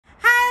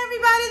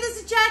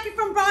Jackie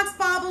from Bronx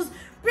Baubles,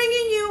 bringing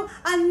you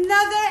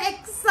another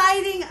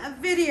exciting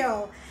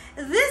video.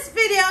 This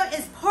video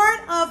is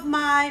part of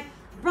my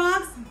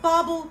Bronx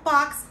Bauble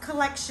Box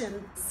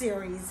collection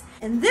series,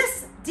 and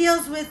this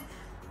deals with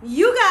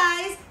you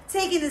guys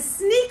taking a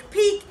sneak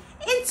peek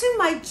into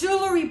my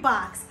jewelry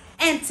box.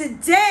 And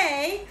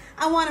today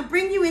I want to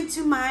bring you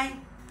into my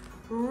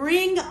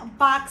ring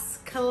box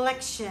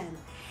collection,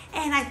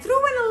 and I threw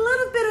in a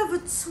little bit of a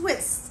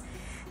twist.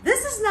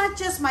 This is not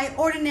just my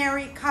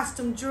ordinary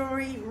custom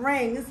jewelry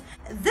rings.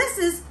 This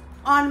is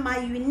on my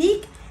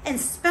unique and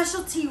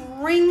specialty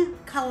ring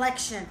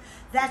collection.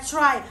 That's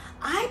right,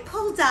 I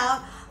pulled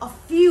out a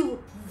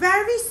few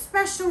very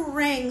special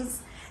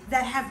rings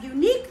that have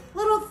unique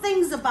little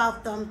things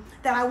about them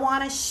that I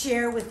want to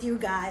share with you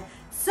guys.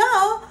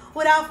 So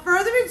without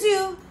further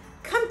ado,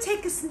 come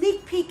take a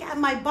sneak peek at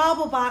my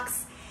Bauble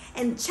box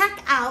and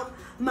check out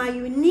my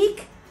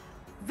unique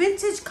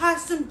vintage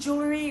custom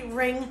jewelry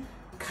ring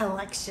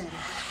collection.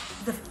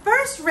 The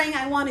first ring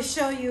I want to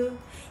show you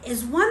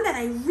is one that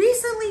I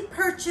recently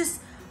purchased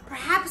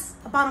perhaps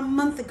about a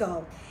month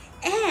ago,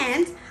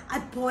 and I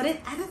bought it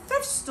at a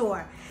thrift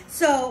store.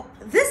 So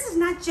this is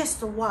not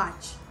just a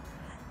watch,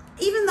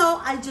 even though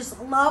I just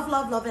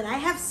love it. I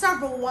have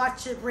several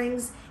watch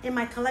rings in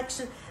my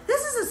collection.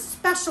 This is a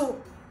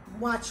special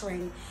watch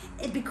ring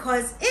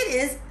because it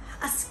is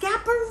a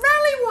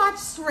Schiaparelli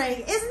watch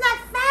ring. Isn't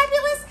that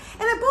fabulous?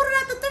 And I bought it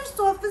at the thrift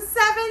store for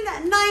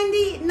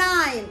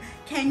 $7.99.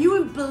 Can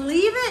you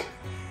believe it?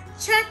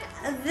 Check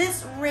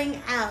this ring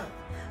out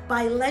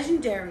by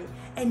legendary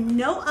and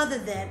no other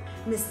than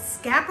Miss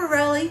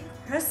Schiaparelli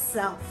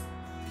herself.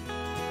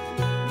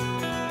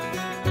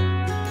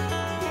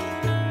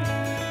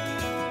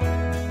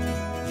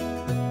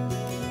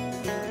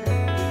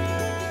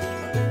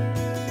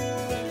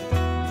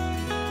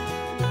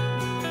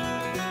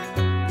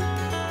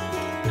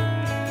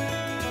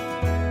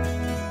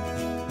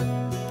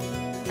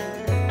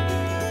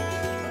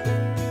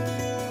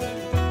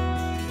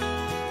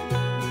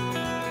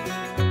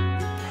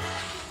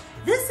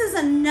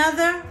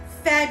 Another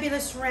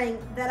fabulous ring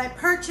that I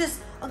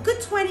purchased a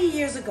good 20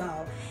 years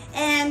ago.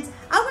 And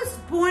I was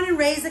born and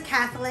raised a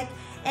Catholic,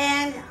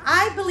 and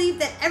I believe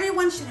that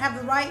everyone should have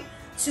the right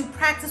to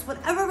practice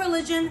whatever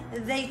religion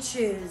they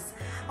choose.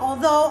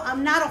 Although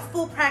I'm not a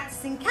full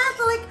practicing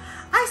Catholic,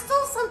 I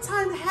still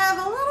sometimes have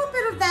a little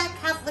bit of that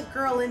Catholic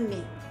girl in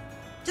me.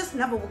 Just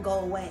never will go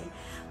away.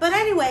 But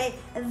anyway,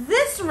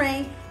 this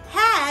ring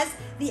has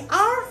the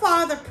Our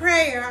Father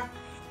prayer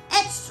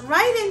etched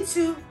right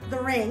into the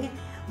ring.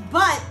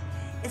 But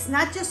it's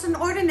not just an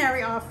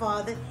ordinary Our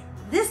Father.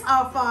 This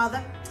Our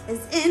Father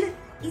is in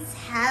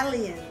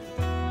Italian.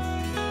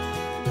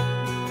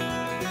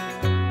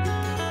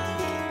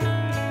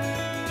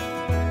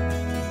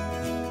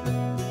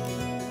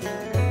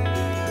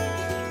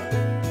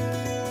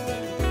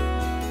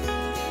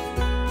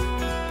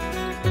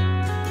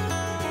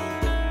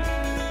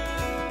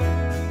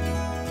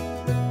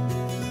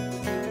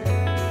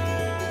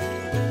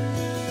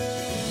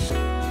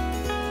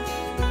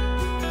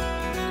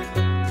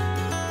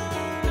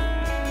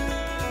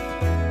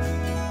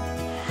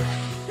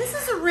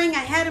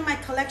 I had in my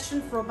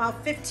collection for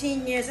about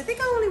 15 years. I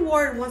think I only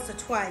wore it once or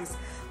twice.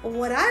 But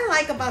what I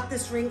like about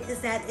this ring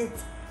is that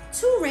it's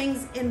two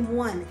rings in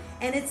one,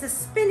 and it's a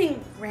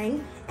spinning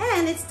ring,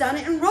 and it's done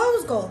in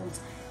rose gold.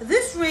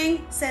 This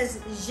ring says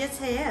Je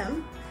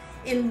t'aime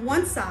in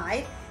one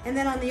side, and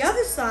then on the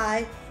other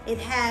side it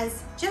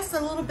has just a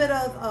little bit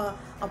of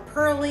a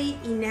pearly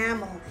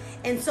enamel.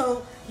 And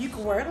so you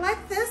can wear it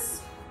like this,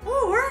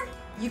 or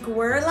you can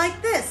wear it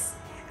like this.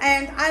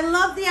 And I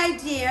love the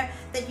idea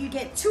that you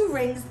get two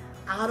rings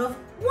out of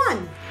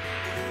one.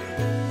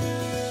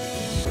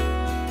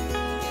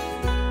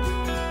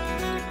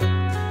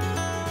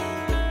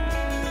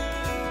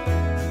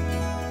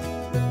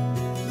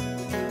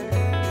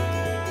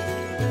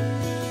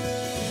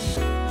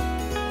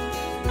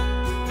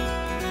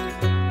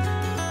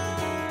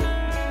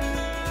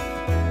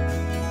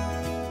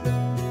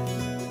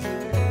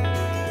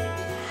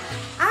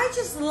 I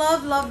just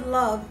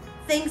love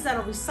things that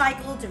are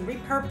recycled and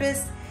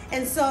repurposed.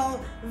 And so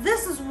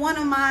this is one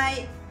of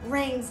my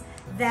rings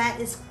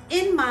that is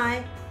in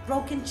my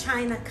broken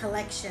china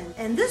collection.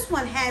 And this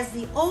one has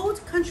the old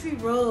country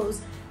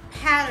rose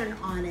pattern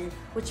on it,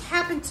 which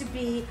happened to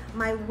be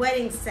my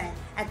wedding set.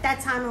 At that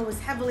time, I was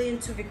heavily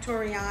into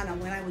Victoriana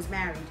when I was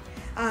married.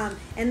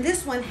 And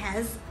this one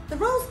has the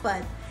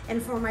rosebud.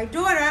 And for my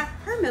daughter,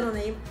 her middle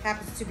name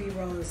happens to be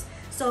Rose.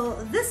 So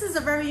this is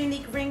a very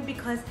unique ring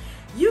because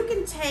you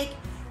can take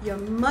your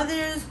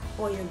mother's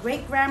or your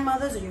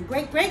great-grandmother's or your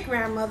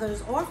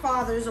great-great-grandmother's or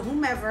father's or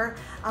whomever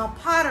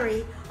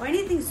pottery or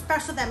anything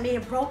special that may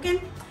have broken,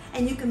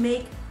 and you can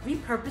make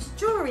repurposed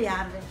jewelry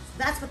out of it. So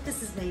that's what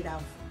this is made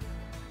of.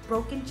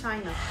 Broken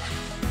china.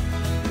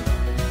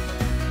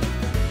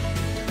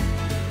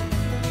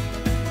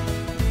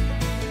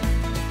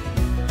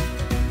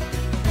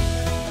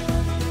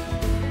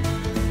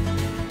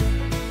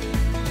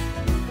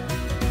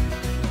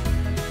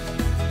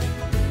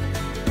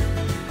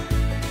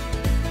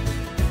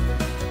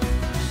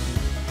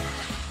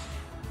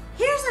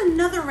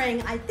 another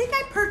ring. I think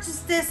I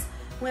purchased this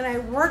when I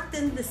worked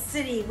in the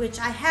city, which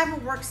I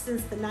haven't worked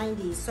since the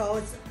 90s, so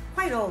it's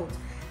quite old.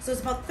 So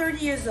it's about 30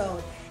 years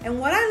old. And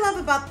what I love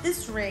about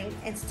this ring,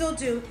 and still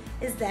do,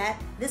 is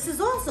that this is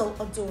also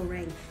a dual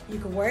ring. You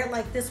can wear it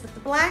like this with the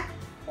black,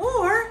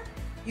 or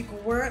you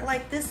can wear it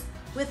like this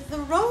with the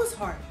rose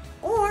heart,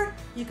 or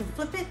you can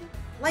flip it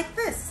like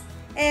this.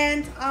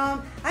 And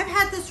I've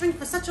had this ring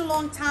for such a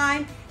long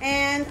time,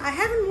 and I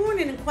haven't worn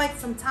it in quite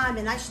some time,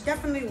 and I should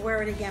definitely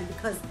wear it again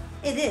because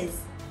it is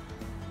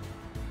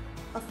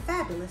a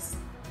fabulous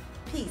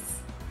piece.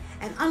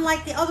 And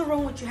unlike the other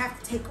ring, which you have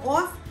to take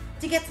off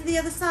to get to the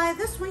other side,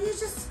 this one you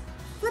just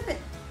flip it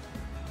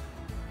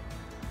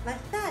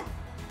like that.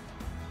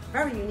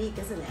 Very unique,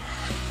 isn't it?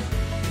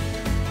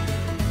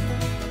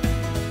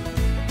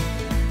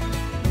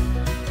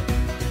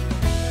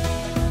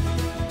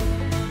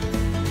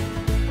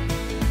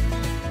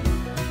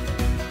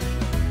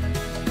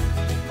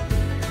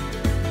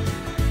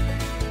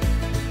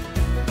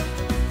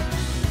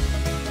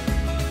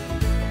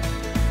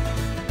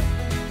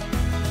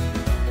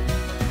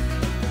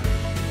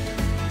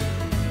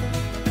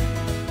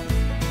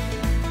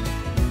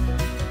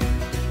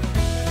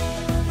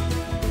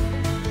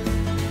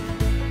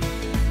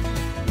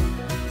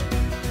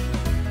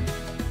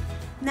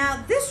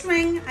 Now this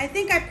ring, I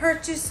think I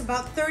purchased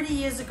about 30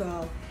 years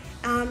ago.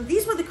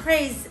 These were the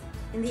craze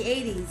in the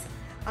 80s.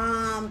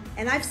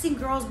 And I've seen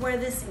girls wear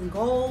this in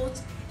gold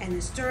and in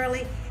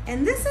sterling.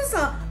 And this is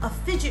a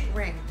fidget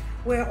ring,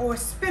 or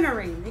spinner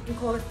ring. They can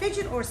call it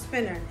fidget or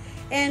spinner.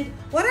 And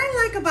what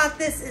I like about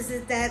this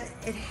is that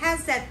it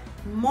has that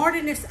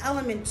modernist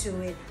element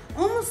to it,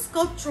 almost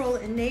sculptural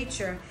in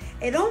nature.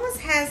 It almost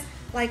has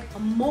like a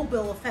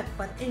mobile effect,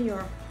 but in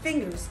your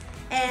fingers.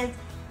 And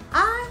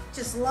I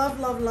just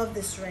love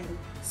this ring.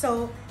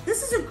 So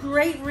this is a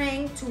great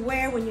ring to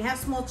wear when you have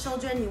small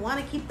children, you want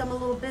to keep them a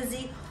little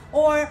busy,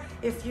 or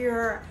if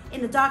you're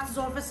in the doctor's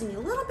office and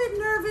you're a little bit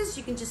nervous,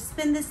 you can just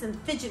spin this and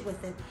fidget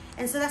with it.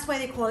 And so that's why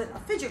they call it a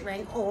fidget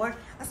ring or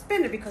a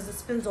spinner, because it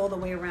spins all the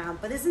way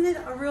around. But isn't it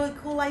a really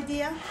cool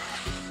idea?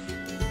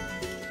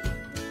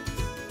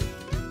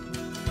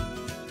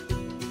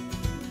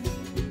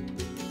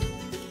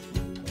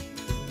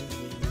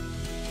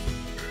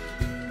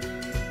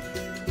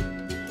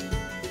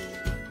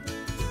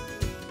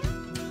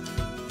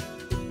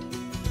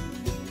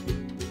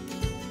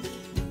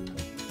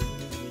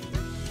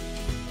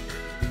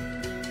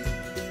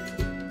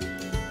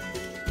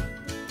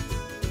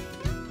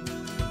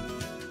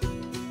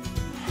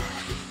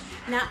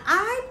 Now,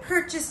 I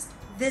purchased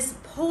this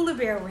polar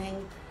bear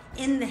ring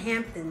in the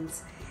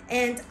Hamptons,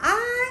 and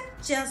I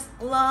just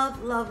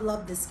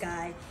love this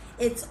guy.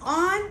 It's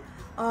on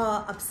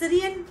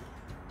obsidian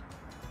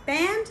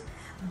band,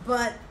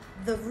 but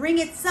the ring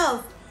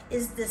itself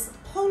is this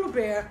polar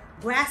bear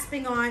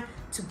grasping on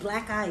to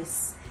black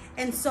ice.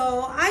 And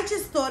so I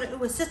just thought it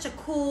was such a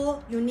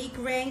cool, unique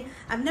ring.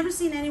 I've never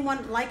seen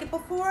anyone like it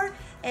before,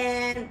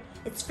 and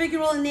it's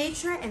figural in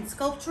nature and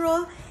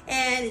sculptural,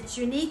 and it's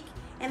unique.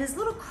 And it's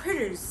little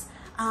critters.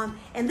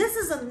 And this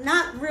is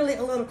not really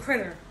a little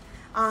critter.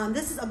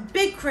 This is a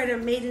big critter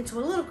made into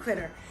a little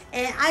critter.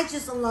 And I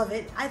just love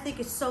it. I think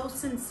it's so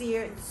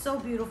sincere, it's so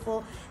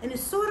beautiful. And it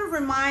sort of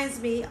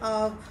reminds me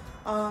of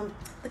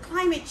the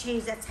climate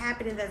change that's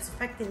happening, that's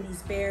affecting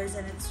these bears.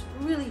 And it's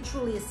really,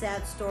 truly a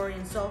sad story.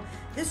 And so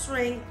this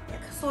ring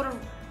sort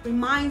of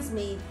reminds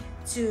me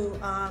to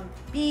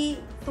be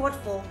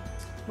thoughtful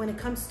when it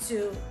comes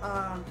to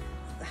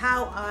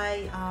how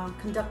I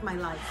conduct my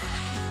life.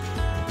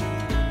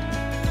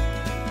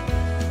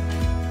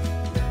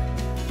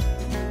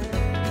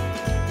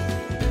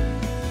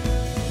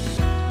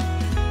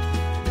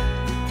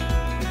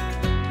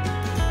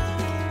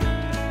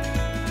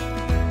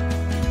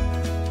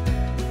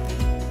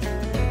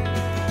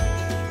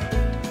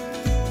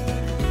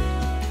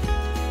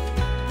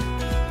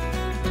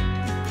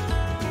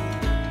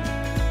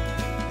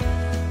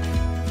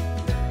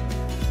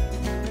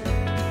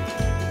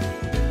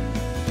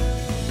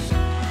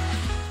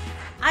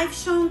 I've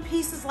shown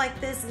pieces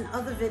like this in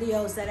other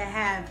videos that I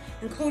have,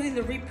 including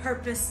the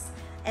repurposed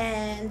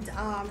and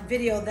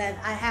video that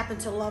I happen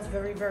to love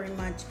very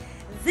much.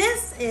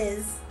 This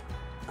is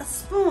a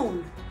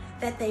spoon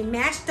that they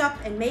mashed up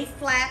and made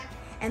flat,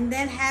 and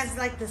then has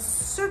like this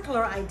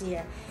circular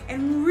idea.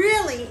 And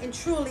really and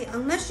truly,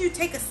 unless you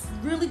take a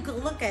really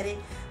good look at it,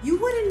 you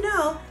wouldn't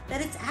know that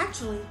it's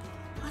actually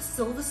a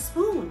silver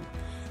spoon.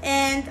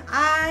 And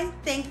I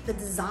think the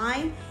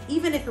design,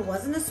 even if it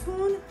wasn't a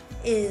spoon,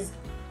 is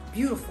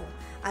beautiful.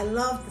 I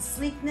love the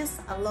sleekness,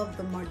 I love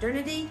the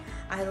modernity,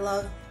 I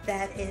love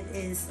that it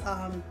is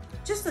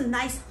just a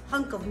nice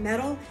hunk of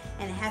metal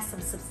and it has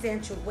some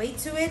substantial weight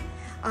to it.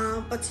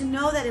 But to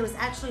know that it was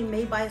actually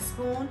made by a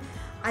spoon,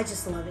 I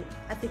just love it.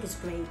 I think it's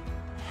great.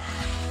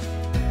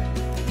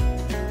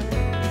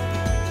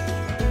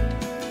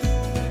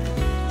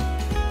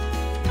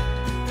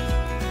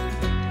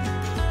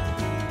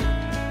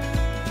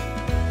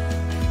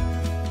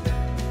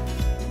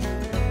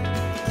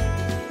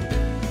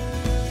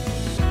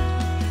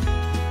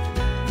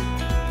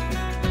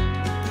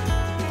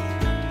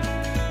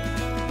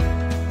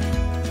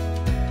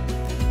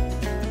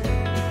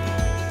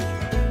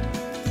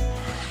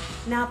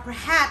 Now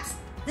perhaps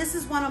this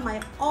is one of my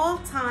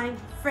all-time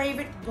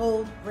favorite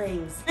gold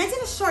rings. I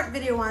did a short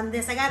video on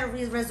this. I gotta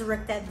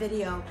resurrect that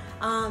video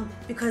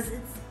because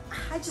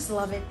I just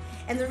love it.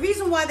 And the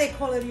reason why they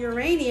call it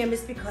uranium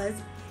is because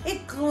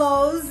it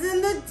glows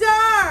in the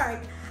dark.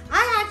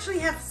 I actually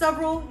have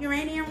several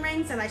uranium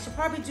rings and I should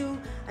probably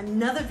do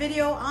another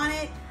video on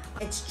it.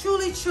 It's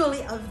truly,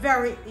 truly a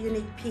very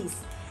unique piece.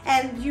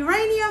 And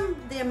uranium,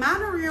 the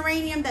amount of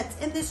uranium that's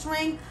in this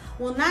ring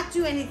will not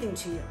do anything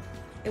to you.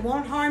 It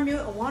won't harm you,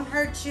 it won't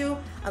hurt you,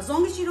 as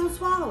long as you don't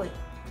swallow it.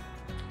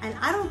 And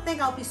I don't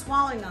think I'll be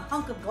swallowing a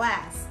hunk of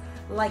glass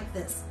like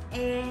this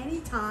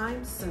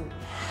anytime soon.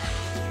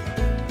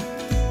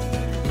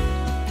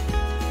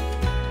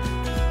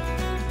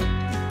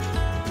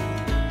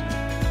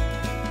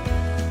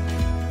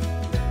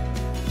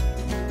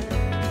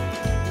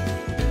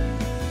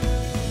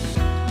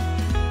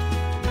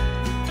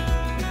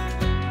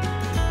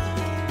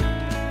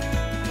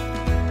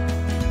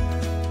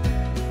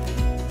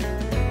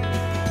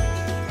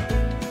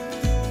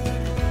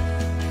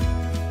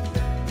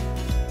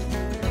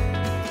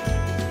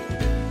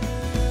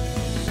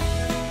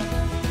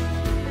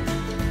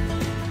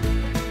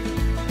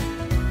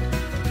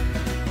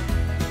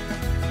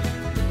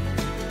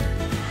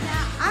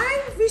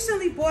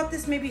 Recently bought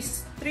this maybe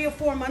 3 or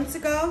 4 months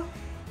ago,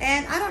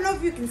 and I don't know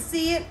if you can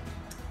see it,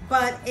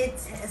 but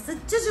it's a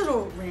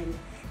digital ring,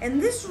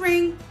 and this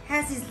ring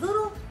has these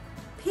little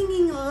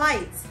pinging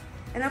lights,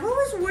 and I've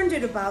always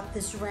wondered about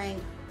this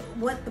ring,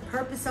 what the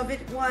purpose of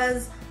it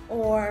was,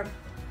 or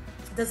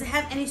does it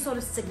have any sort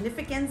of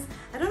significance?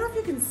 I don't know if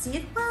you can see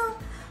it well,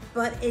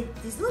 but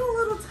these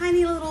little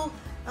tiny little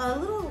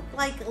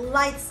like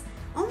lights,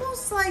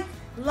 almost like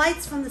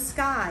lights from the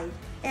sky,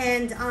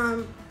 and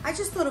I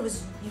just thought it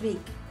was unique.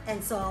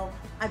 And so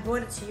I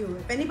brought it to you.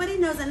 If anybody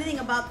knows anything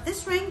about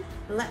this ring,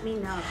 let me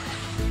know.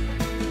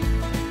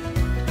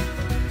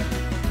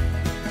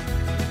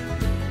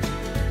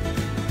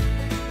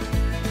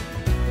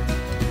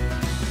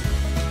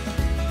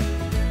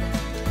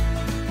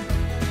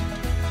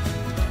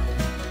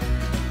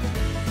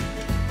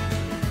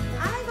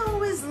 I've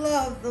always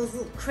loved those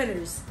little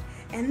critters.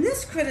 And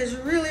this critter is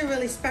really,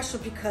 really special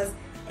because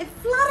it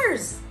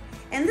flutters.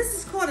 And this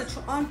is called a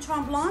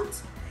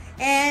Tremblant.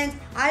 And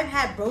I've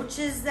had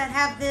brooches that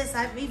have this.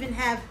 I've even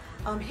had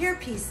hair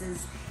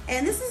pieces.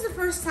 And this is the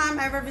first time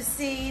I've ever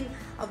seen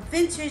a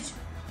vintage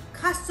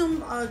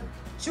custom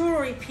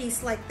jewelry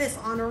piece like this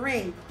on a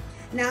ring.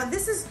 Now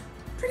this is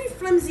pretty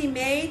flimsy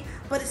made,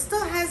 but it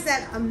still has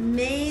that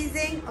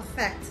amazing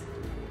effect.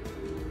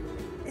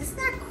 Isn't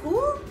that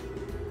cool?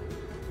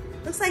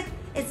 Looks like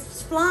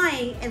it's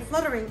flying and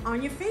fluttering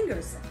on your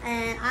fingers,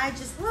 and I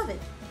just love it.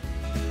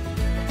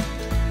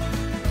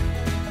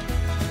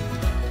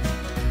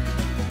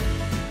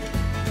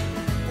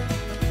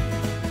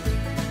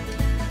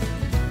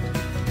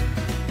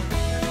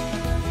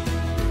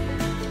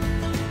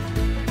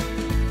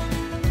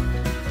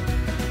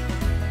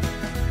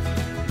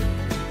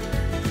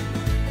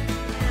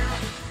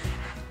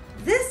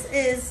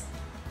 Is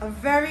a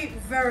very,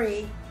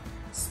 very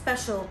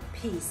special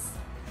piece.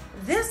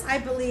 This, I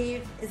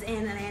believe, is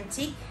an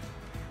antique.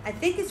 I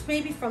think it's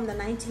maybe from the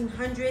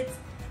 1900s.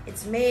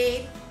 It's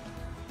made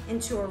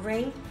into a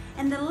ring,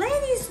 and the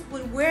ladies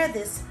would wear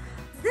this.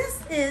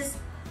 This is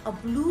a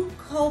blue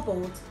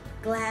cobalt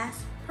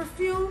glass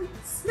perfume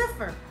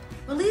sniffer.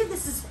 I believe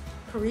this is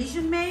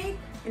Parisian made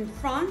in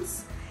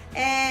France,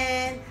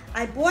 and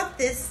I bought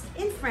this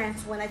in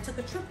France when I took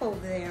a trip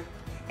over there.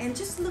 And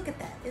just look at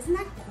that. Isn't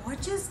that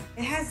gorgeous?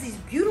 It has these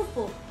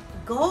beautiful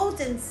gold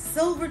and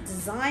silver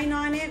design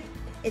on it.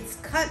 It's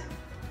cut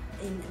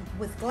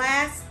with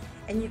glass,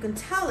 and you can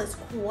tell it's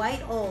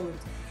quite old.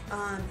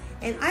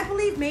 And I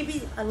believe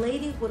maybe a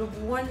lady would have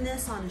worn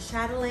this on a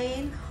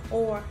chatelaine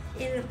or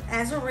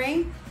as a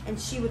ring, and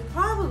she would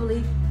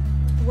probably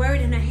wear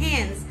it in her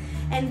hands.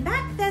 And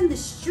back then, the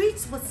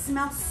streets would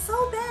smell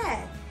so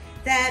bad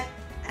that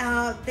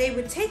they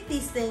would take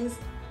these things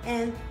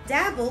and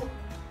dabble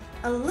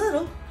a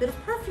little bit of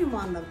perfume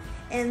on them.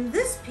 And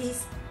this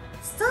piece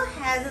still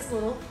has this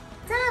little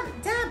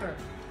dabber,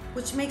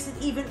 which makes it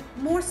even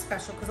more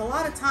special, because a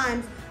lot of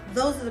times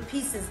those are the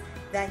pieces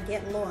that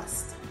get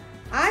lost.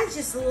 I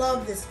just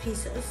love this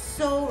piece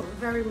so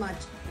very much,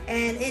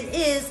 and it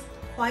is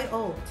quite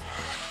old.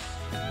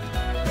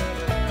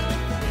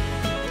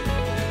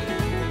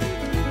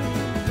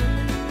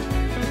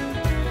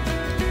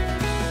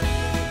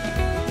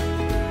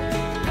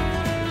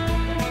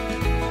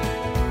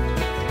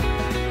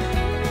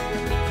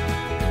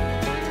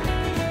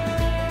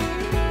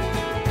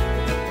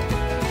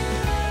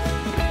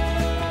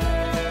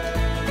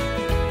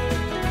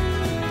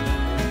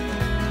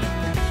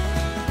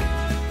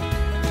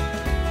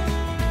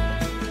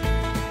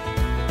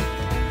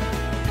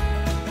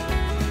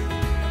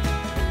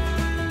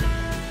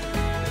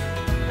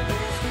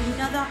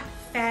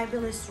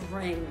 Fabulous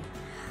ring.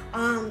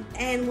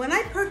 And when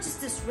I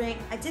purchased this ring,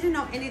 I didn't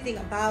know anything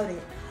about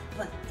it,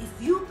 but if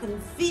you can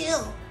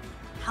feel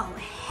how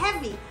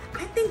heavy,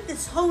 I think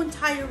this whole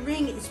entire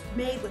ring is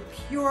made with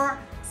pure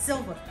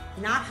silver.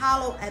 not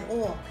hollow at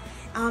all.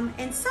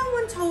 And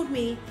someone told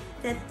me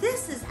that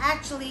this is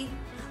actually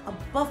a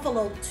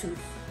buffalo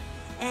tooth,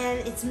 and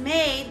it's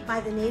made by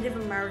the Native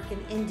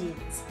American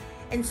Indians.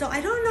 And so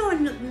I don't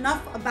know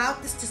enough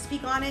about this to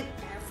speak on it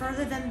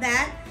further than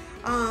that.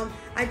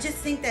 I just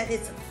think that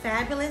it's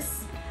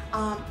fabulous.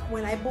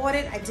 When I bought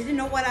it, I didn't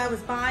know what I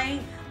was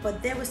buying,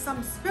 but there was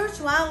some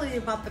spirituality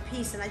about the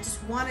piece, and I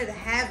just wanted to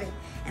have it,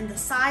 and the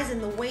size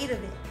and the weight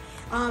of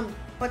it.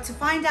 But to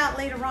find out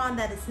later on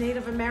that it's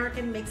Native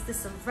American makes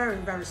this a very,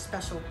 very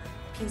special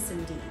piece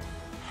indeed.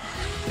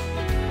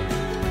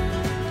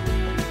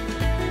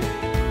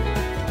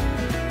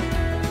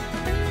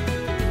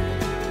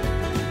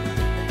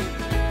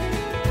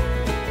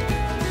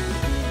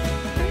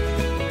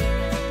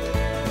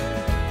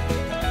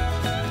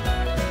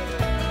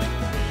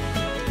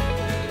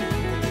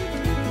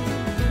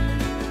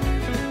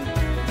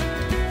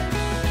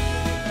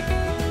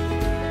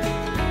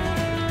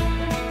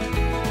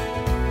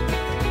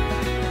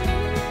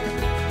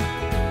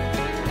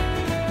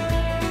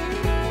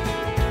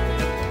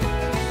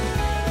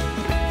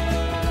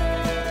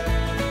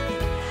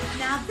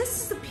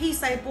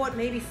 I bought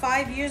maybe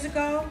 5 years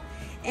ago,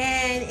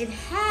 and it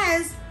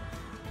has,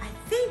 I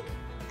think,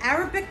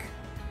 Arabic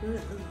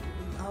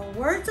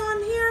words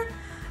on here.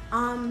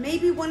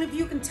 Maybe one of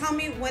you can tell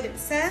me what it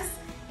says.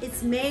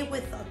 It's made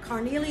with a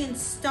carnelian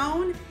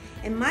stone,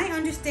 and my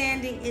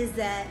understanding is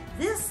that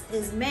this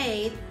is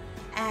made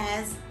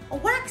as a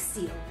wax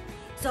seal.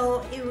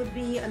 So it would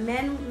be a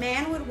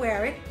man would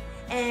wear it,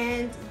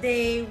 and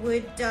they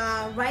would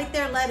write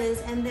their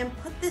letters and then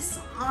put this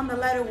on the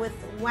letter with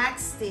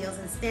wax seals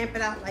and stamp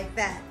it out like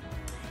that.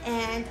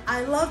 And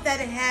I love that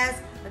it has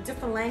a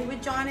different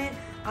language on it.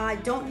 I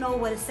don't know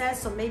what it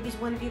says, so maybe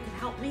one of you can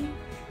help me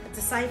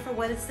decipher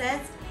what it says.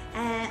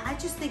 And I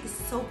just think it's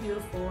so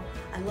beautiful.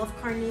 I love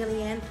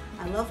carnelian,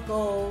 I love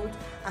gold,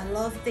 I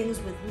love things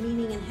with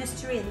meaning and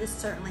history, and this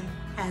certainly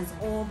has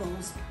all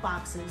those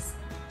boxes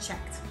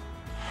checked.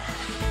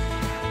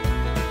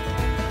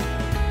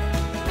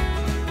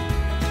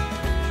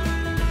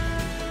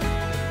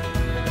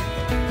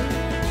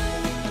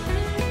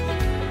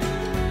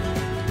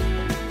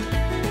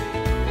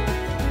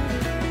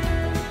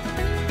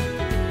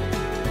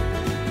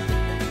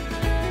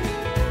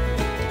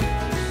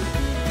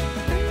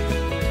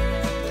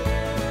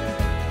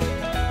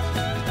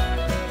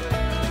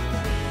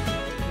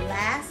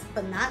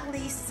 Not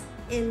least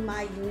in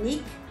my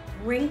unique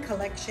ring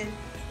collection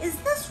is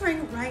this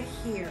ring right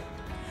here.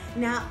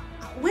 Now,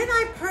 when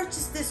I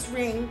purchased this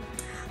ring,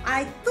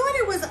 I thought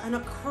it was an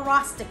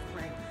acrostic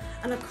ring.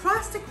 An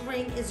acrostic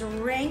ring is a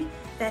ring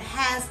that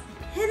has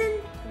hidden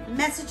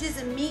messages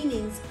and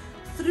meanings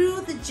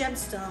through the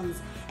gemstones,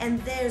 and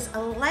there's a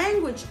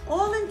language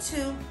all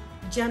into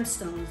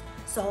gemstones.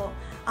 So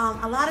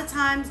a lot of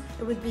times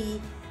it would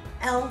be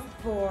L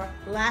for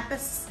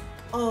lapis,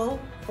 O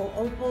for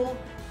opal,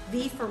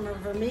 V for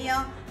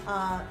vermeil,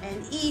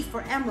 and E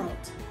for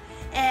emerald.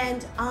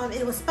 And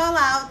it will spell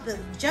out, the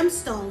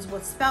gemstones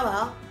would spell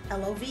out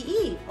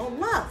L-O-V-E, or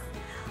love.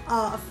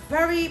 A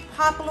very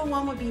popular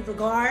one would be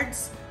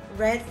regards,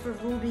 red for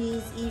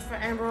rubies, E for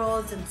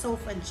emeralds, and so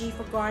forth, and G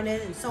for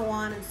garnet, and so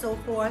on and so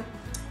forth,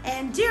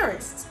 and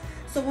dearest.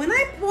 So when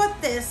I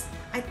bought this,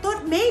 I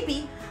thought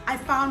maybe I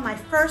found my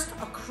first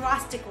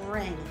acrostic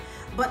ring,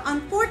 but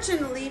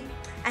unfortunately,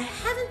 I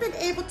haven't been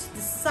able to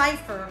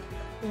decipher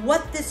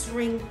what this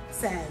ring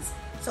says.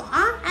 So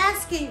I'm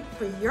asking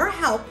for your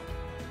help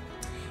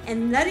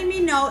and letting me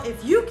know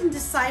if you can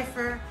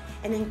decipher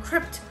and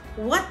encrypt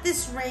what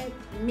this ring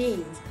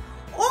means.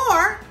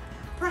 Or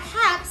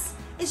perhaps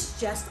it's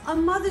just a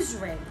mother's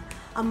ring.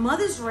 A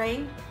mother's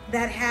ring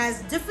that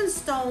has different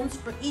stones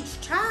for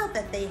each child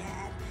that they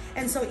had.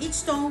 And so each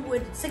stone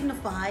would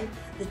signify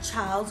the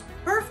child's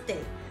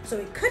birthday. So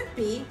it could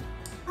be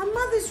a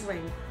mother's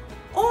ring,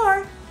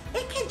 or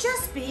it can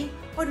just be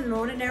an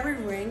ordinary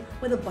ring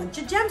with a bunch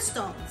of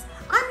gemstones.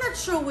 I'm not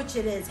sure which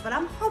it is, but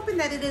I'm hoping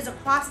that it is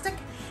acrostic,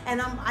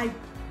 and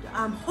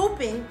I'm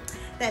hoping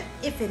that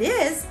if it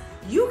is,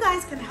 you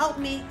guys can help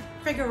me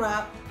figure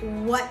out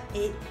what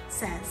it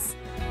says.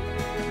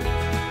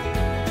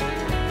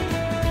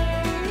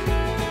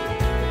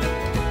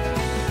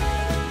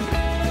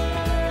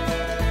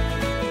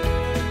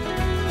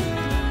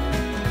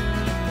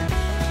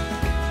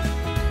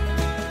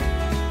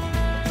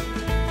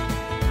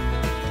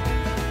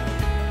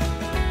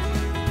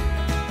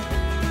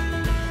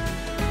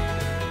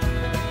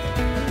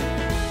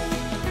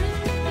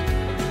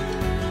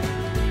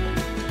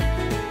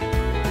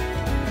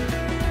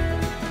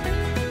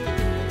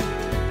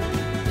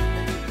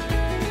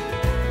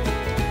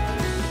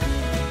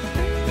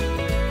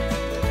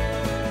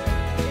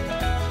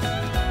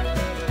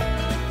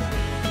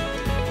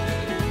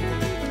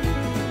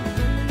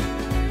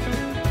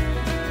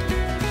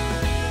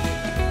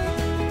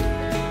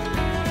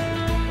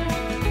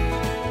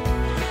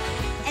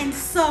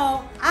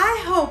 So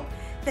I hope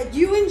that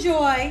you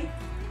enjoy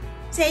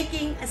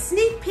taking a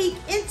sneak peek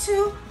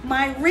into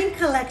my ring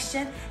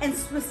collection, and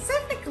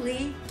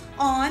specifically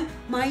on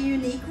my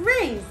unique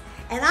rings.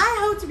 And I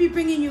hope to be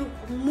bringing you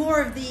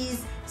more of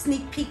these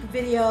sneak peek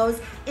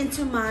videos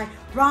into my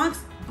Bronx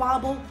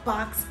Bauble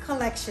Box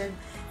collection.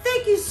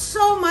 Thank you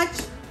so much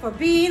for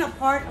being a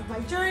part of my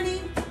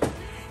journey.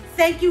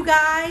 Thank you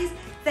guys.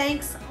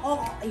 Thanks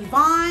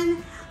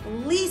Yvonne,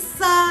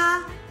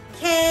 Lisa,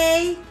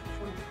 Kay,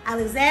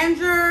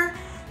 Alexandra.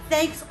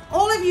 Thanks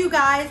all of you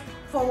guys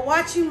for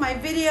watching my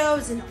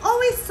videos and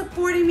always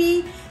supporting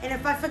me. And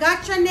if I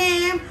forgot your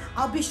name,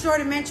 I'll be sure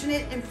to mention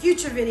it in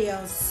future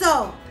videos.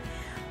 So,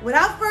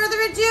 without further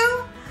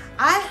ado,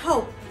 I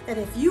hope that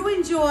if you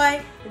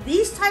enjoy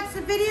these types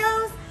of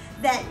videos,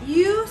 that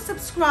you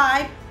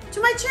subscribe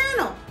to my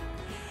channel.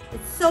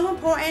 It's so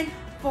important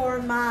for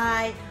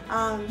my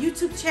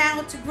YouTube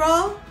channel to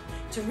grow,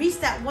 to reach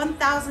that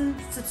 1,000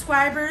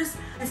 subscribers.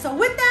 And so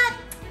with that,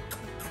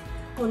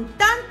 con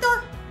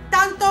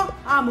tanto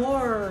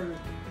amor.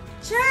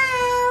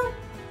 Ciao!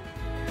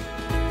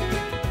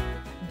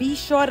 Be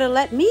sure to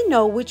let me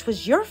know which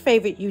was your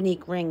favorite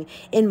unique ring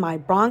in my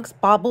Bronx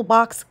Bauble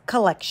Box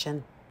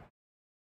collection.